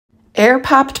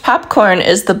Air-popped popcorn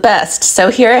is the best. So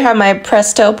here I have my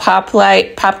Presto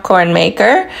Poplite popcorn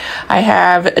maker. I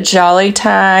have Jolly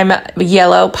Time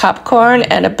yellow popcorn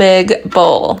and a big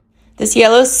bowl. This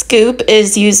yellow scoop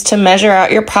is used to measure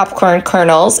out your popcorn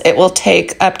kernels. It will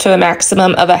take up to a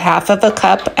maximum of a half of a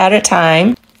cup at a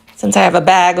time. Since I have a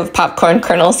bag of popcorn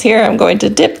kernels here, I'm going to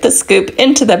dip the scoop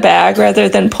into the bag rather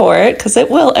than pour it because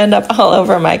it will end up all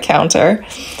over my counter.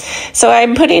 So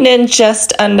I'm putting in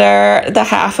just under the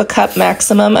half a cup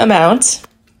maximum amount.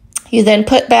 You then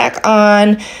put back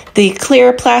on the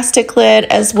clear plastic lid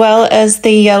as well as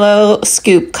the yellow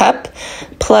scoop cup.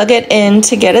 Plug it in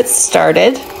to get it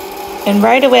started. And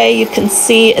right away you can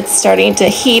see it's starting to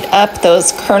heat up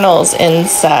those kernels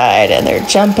inside and they're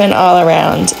jumping all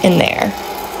around in there.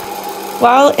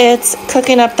 While it's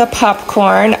cooking up the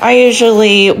popcorn, I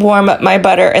usually warm up my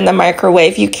butter in the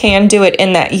microwave. You can do it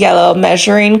in that yellow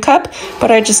measuring cup, but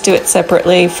I just do it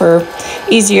separately for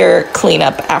easier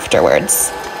cleanup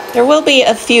afterwards. There will be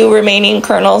a few remaining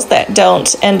kernels that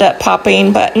don't end up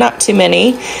popping, but not too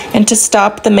many. And to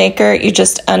stop the maker, you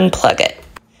just unplug it.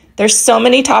 There's so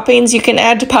many toppings you can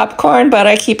add to popcorn, but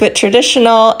I keep it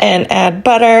traditional and add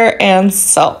butter and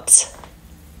salt.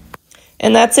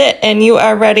 And that's it, and you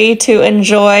are ready to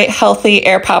enjoy healthy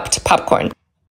air-popped popcorn.